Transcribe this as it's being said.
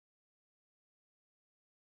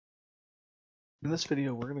In this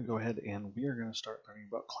video, we're going to go ahead and we are going to start learning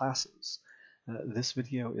about classes. This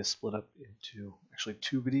video is split up into actually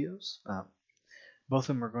two videos. Both of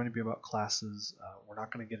them are going to be about classes. We're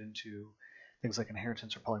not going to get into things like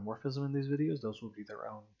inheritance or polymorphism in these videos. Those will be their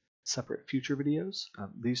own separate future videos.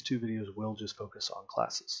 These two videos will just focus on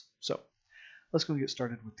classes. So let's go and get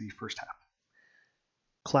started with the first half.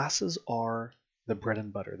 Classes are the bread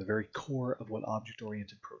and butter, the very core of what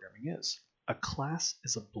object-oriented programming is. A class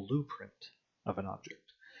is a blueprint of an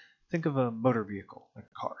object. Think of a motor vehicle, like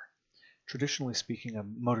a car. Traditionally speaking, a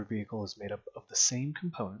motor vehicle is made up of the same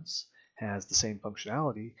components, has the same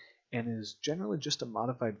functionality, and is generally just a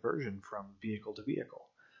modified version from vehicle to vehicle.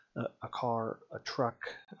 A car, a truck,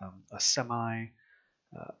 a semi,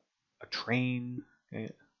 a train,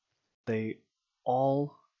 they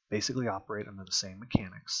all basically operate under the same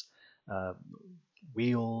mechanics,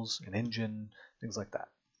 wheels, an engine, things like that.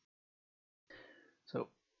 So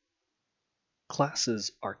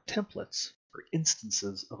classes are templates for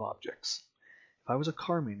instances of objects. If I was a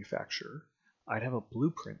car manufacturer, I'd have a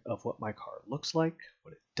blueprint of what my car looks like,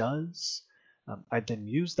 what it does. I'd then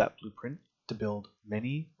use that blueprint to build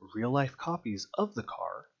many real-life copies of the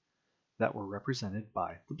car that were represented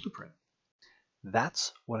by the blueprint.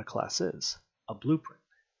 That's what a class is, a blueprint.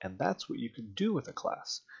 And that's what you can do with a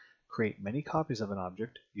class. Create many copies of an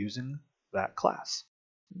object using that class.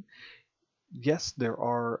 Yes, there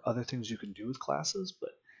are other things you can do with classes,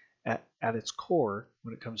 but at its core,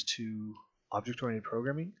 when it comes to object-oriented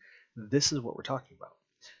programming, this is what we're talking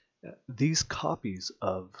about. These copies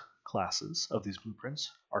of classes, of these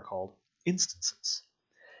blueprints, are called instances.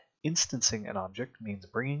 Instancing an object means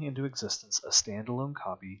bringing into existence a standalone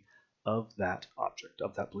copy of that object,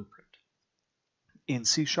 of that blueprint. In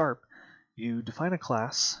C#, you define a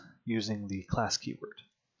class using the class keyword.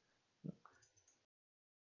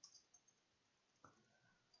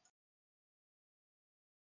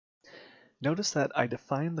 Notice that I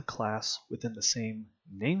define the class within the same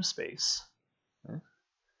namespace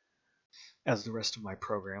as the rest of my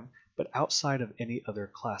program, but outside of any other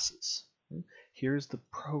classes. Here's the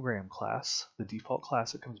program class, the default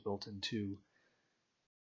class that comes built into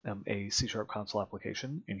a C# console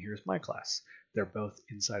application, and here's my class. They're both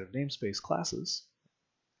inside of namespace classes,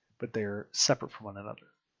 but they're separate from one another.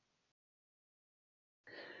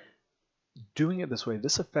 Doing it this way,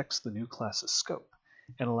 this affects the new class's scope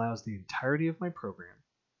and allows the entirety of my program,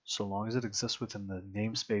 so long as it exists within the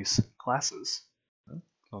namespace classes, as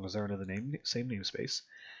long as they're under the same namespace,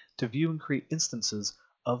 to view and create instances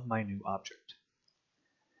of my new object.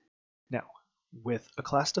 Now, with a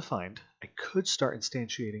class defined, I could start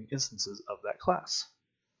instantiating instances of that class.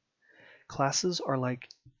 Classes are like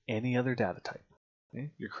any other data type.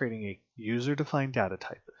 Okay? You're creating a user-defined data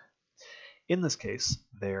type. In this case,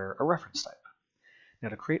 they're a reference type. Now,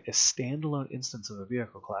 to create a standalone instance of a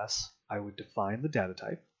vehicle class, I would define the data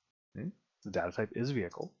type. Okay? The data type is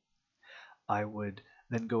vehicle. I would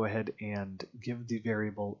then go ahead and give the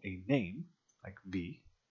variable a name, like v,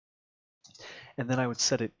 and then I would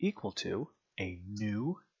set it equal to a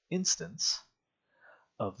new instance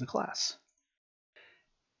of the class.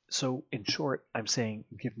 So in short, I'm saying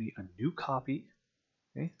give me a new copy,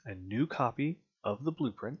 okay, a new copy of the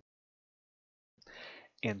blueprint,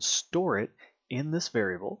 and store it in this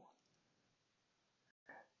variable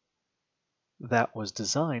that was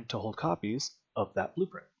designed to hold copies of that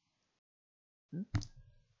blueprint.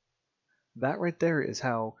 That right there is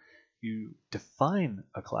how you define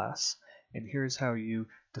a class, and here's how you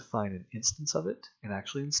define an instance of it and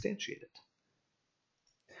actually instantiate it.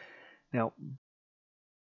 Now,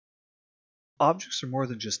 objects are more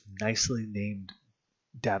than just nicely named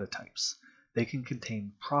data types. They can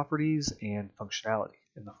contain properties and functionality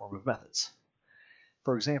in the form of methods.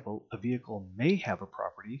 For example, a vehicle may have a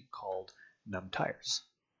property called num_tires.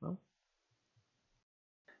 Well,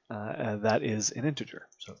 that is an integer,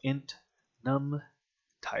 so int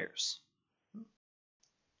num_tires.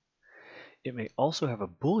 It may also have a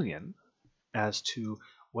boolean as to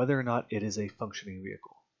whether or not it is a functioning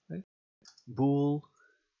vehicle. Okay? Bool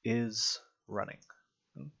is running.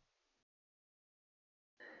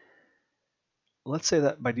 Let's say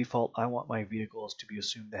that by default I want my vehicles to be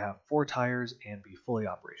assumed to have 4 tires and be fully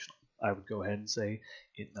operational. I would go ahead and say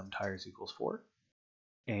int num_tires equals 4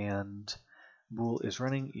 and bool is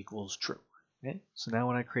running equals true. Okay? So now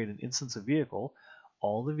when I create an instance of vehicle,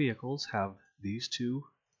 all the vehicles have these two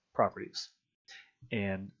properties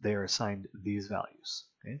and they are assigned these values.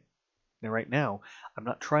 Okay? Now right now I'm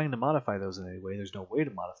not trying to modify those in any way. There's no way to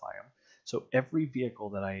modify them. So every vehicle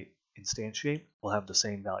that I instantiate will have the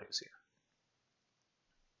same values here.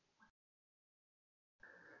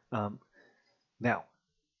 Now,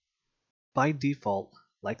 by default,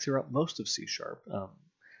 like throughout most of C#,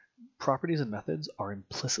 properties and methods are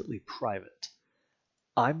implicitly private.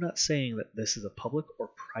 I'm not saying that this is a public or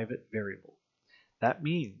private variable. That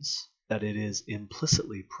means that it is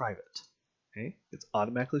implicitly private. Okay? It's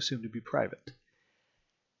automatically assumed to be private.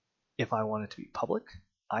 If I want it to be public,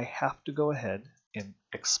 I have to go ahead and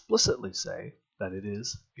explicitly say that it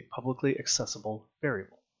is a publicly accessible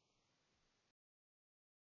variable.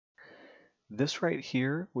 This right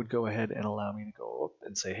here would go ahead and allow me to go up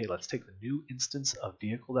and say, hey, let's take the new instance of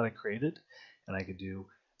vehicle that I created, and I could do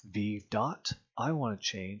v dot. I want to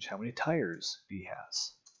change how many tires v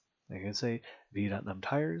has. I can say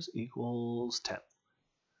v.numTires equals 10.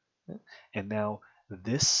 And now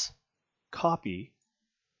this copy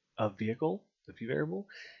of vehicle, the v variable,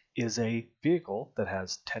 is a vehicle that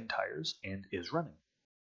has 10 tires and is running.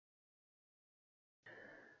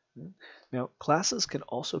 Now, classes can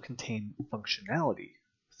also contain functionality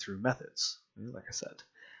through methods, like I said.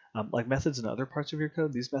 Like methods in other parts of your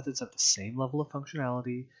code, these methods have the same level of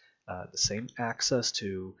functionality, the same access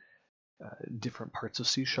to different parts of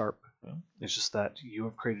C#. It's just that you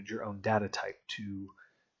have created your own data type to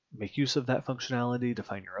make use of that functionality,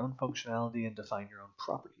 define your own functionality, and define your own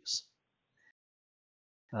properties.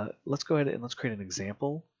 Let's go ahead and let's create an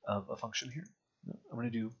example of a function here. I'm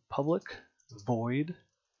going to do public void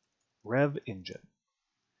rev engine.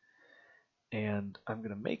 And I'm going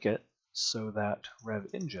to make it so that rev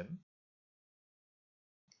engine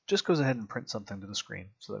just goes ahead and prints something to the screen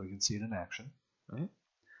so that we can see it in action. Right?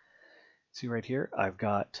 See right here, I've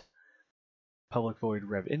got public void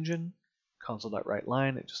rev engine,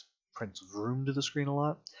 console.writeLine. It just prints vroom to the screen a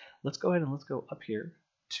lot. Let's go ahead and let's go up here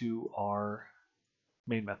to our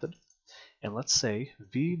main method, and let's say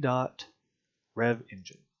v.revEngine.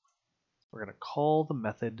 We're going to call the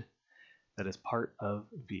method that is part of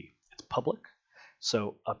v. It's public,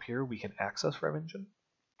 so up here we can access revEngine.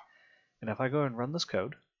 And if I go and run this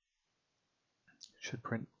code, it should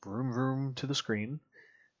print vroom vroom to the screen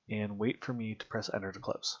and wait for me to press enter to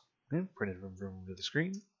close. And printed vroom vroom to the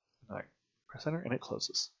screen. All right, press enter and it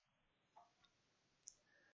closes.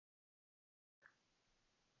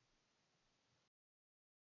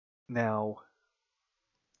 Now,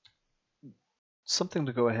 something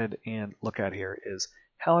to go ahead and look at here is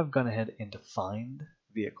how I've gone ahead and defined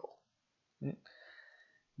vehicle.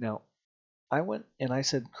 Now, I went and I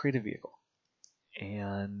said create a vehicle,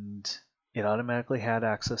 and it automatically had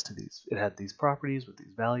access to these. It had these properties with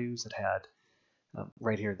these values. It had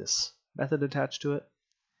right here this method attached to it.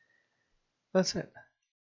 That's it.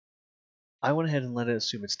 I went ahead and let it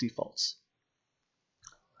assume its defaults.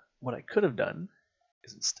 What I could have done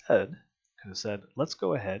is instead could have said, let's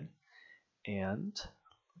go ahead and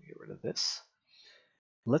get rid of this.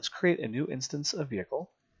 Let's create a new instance of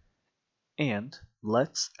vehicle, and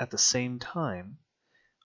let's at the same time,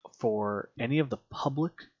 for any of the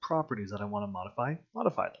public properties that I want to modify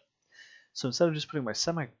them. So instead of just putting my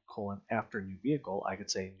semicolon after new vehicle, I could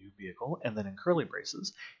say new vehicle and then in curly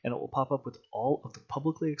braces, and it will pop up with all of the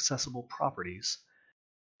publicly accessible properties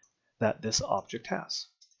that this object has.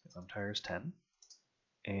 numTires 10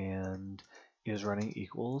 and is running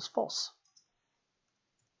equals false.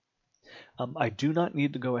 I do not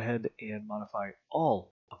need to go ahead and modify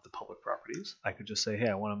all of the public properties. I could just say, hey,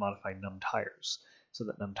 I want to modify numTires so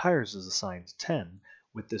that numTires is assigned 10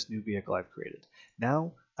 with this new vehicle I've created.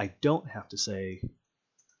 Now I don't have to say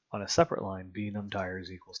on a separate line v numTires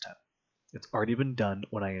equals 10. It's already been done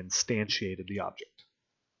when I instantiated the object.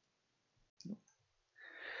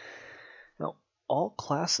 Now, all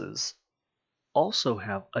classes also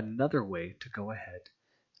have another way to go ahead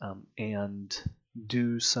and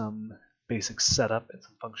do some basic setup and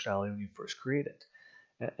some functionality when you first create it.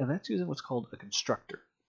 And that's using what's called a constructor.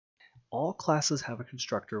 All classes have a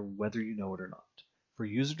constructor whether you know it or not. For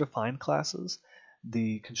user-defined classes,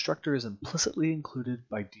 the constructor is implicitly included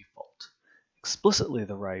by default. Explicitly,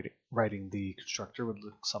 writing the constructor would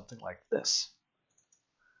look something like this.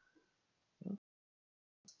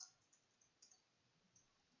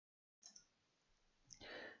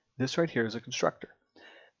 This right here is a constructor.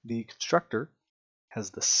 The constructor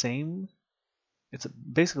has the same, it's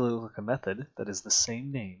basically like a method that is the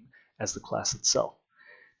same name as the class itself.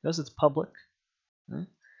 Notice it's public.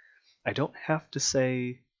 I don't have to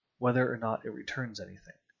say whether or not it returns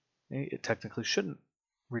anything. It technically shouldn't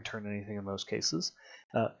return anything in most cases.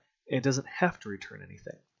 It doesn't have to return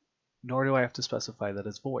anything, nor do I have to specify that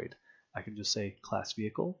it's void. I can just say class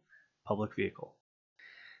vehicle, public vehicle.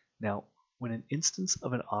 Now, when an instance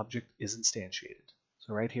of an object is instantiated,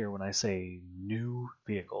 so right here when I say new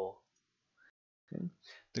vehicle, okay,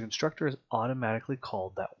 the constructor is automatically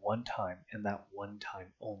called that one time and that one time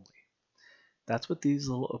only. That's what these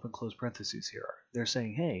little open close parentheses here are. They're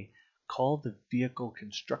saying, hey, call the vehicle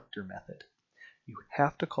constructor method. You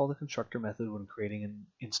have to call the constructor method when creating an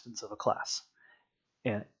instance of a class.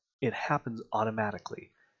 And it happens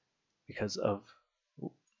automatically because of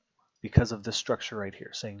this structure right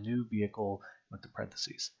here, saying new vehicle with the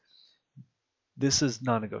parentheses. This is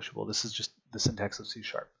non-negotiable. This is just the syntax of C#.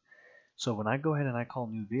 So when I go ahead and I call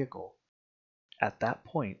new vehicle, at that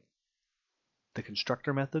point, the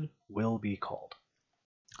constructor method will be called.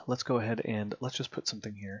 Let's go ahead and let's just put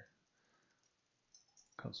something here.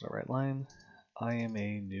 Console right line. I am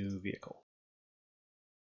a new vehicle.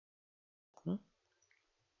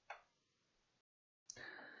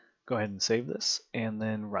 Go ahead and save this and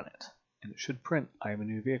then run it. And it should print I am a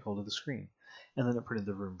new vehicle to the screen. And then it printed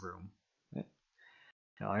the vroom vroom. Okay.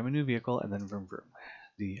 Now I'm a new vehicle and then vroom vroom.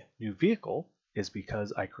 The new vehicle is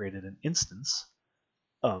because I created an instance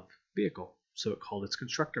of vehicle. So it called its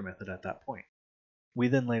constructor method at that point. We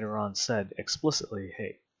then later on said explicitly,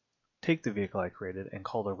 hey, take the vehicle I created and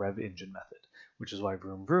call the rev engine method, which is why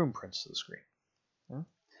vroom vroom prints to the screen. Okay.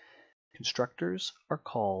 Constructors are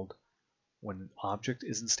called when an object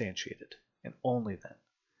is instantiated, and only then.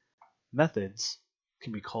 Methods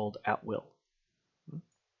can be called at will.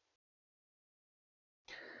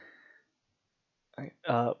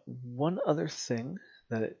 One other thing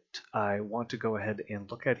that I want to go ahead and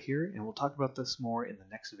look at here, and we'll talk about this more in the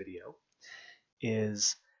next video,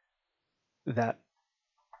 is that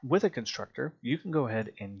with a constructor, you can go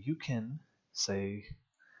ahead and you can say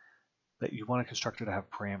that you want a constructor to have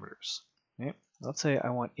parameters. Okay? Let's say I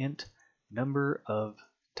want int number of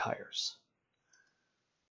tires.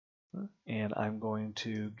 And I'm going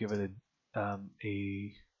to give it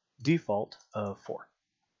a default of 4.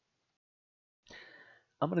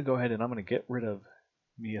 I'm going to go ahead and I'm going to get rid of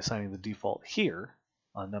me assigning the default here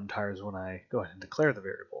on num tires when I go ahead and declare the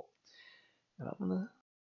variable. And I'm going to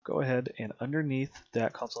go ahead and underneath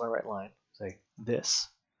that console.write line say this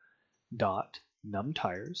dot num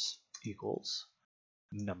tires equals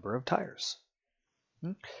number of tires.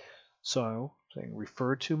 So saying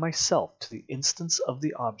refer to myself, to the instance of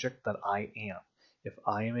the object that I am. If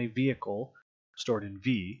I am a vehicle stored in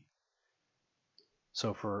V,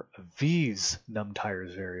 so for V's num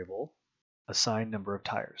tires variable, assign number of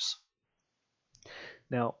tires.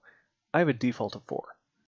 Now, I have a default of 4.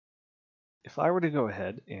 If I were to go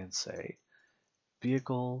ahead and say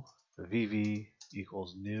vehicle VV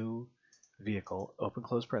equals new vehicle, open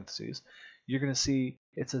close parentheses, you're going to see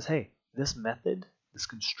it says, hey, this method, this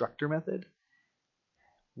constructor method,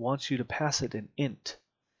 wants you to pass it an int.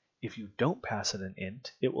 If you don't pass it an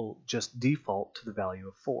int, it will just default to the value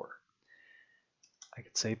of 4. I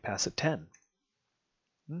could say pass it 10.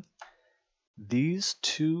 These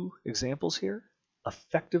two examples here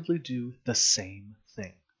effectively do the same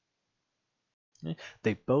thing.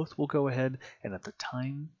 They both will go ahead and at the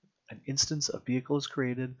time an instance of vehicle is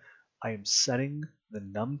created, I am setting the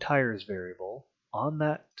num tires variable on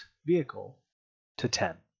that vehicle to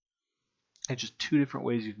 10. And just two different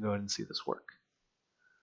ways you can go ahead and see this work.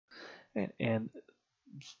 And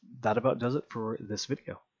that about does it for this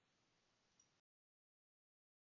video.